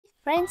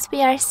Friends,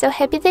 we are so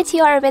happy that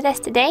you are with us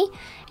today,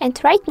 and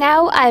right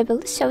now I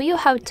will show you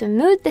how to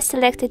mute the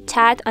selected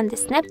chat on the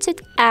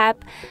Snapchat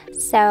app.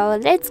 So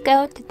let's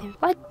go to the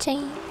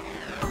watching.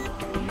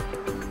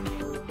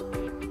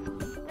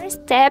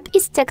 First step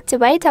is to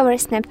activate our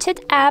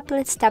Snapchat app.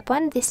 Let's tap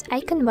on this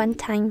icon one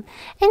time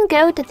and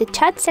go to the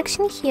chat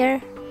section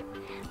here.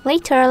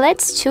 Later,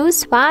 let's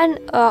choose one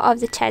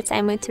of the chats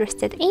I'm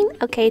interested in.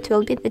 Okay, it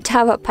will be the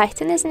Java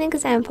Python as an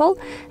example.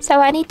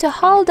 So I need to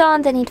hold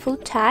on the needful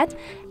chat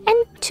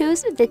and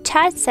choose the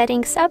chat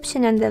settings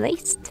option on the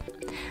list.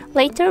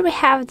 Later, we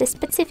have the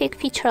specific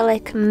feature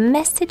like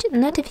message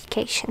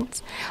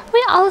notifications.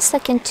 We also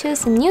can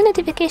choose a new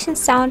notification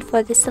sound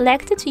for the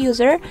selected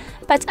user,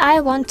 but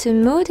I want to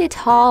mute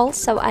it all,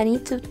 so I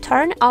need to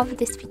turn off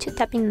this feature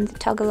tapping on the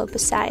toggle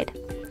opposite.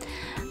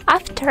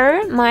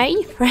 After,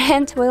 my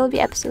friend will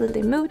be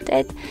absolutely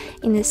muted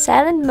in the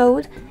silent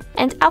mode,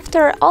 and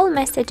after all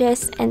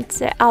messages and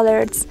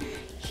alerts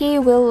he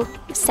will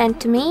send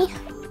to me,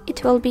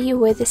 it will be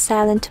with the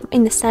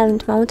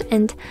silent mode,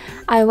 and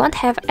I won't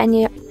have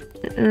any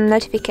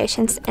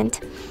notifications and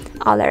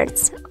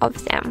alerts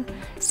of them.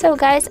 So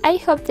guys, I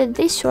hope that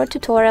this short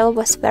tutorial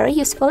was very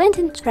useful and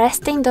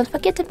interesting. Don't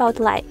forget about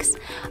likes.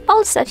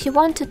 Also, if you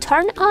want to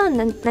turn on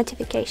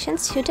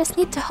notifications, you just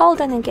need to hold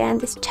on again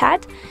this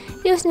chat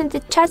using the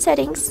chat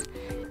settings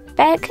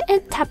back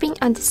and tapping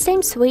on the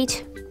same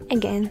switch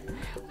again.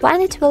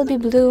 When it will be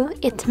blue,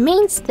 it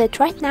means that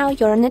right now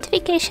your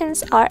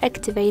notifications are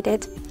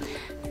activated.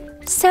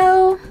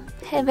 So,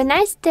 have a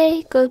nice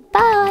day.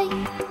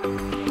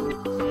 Goodbye.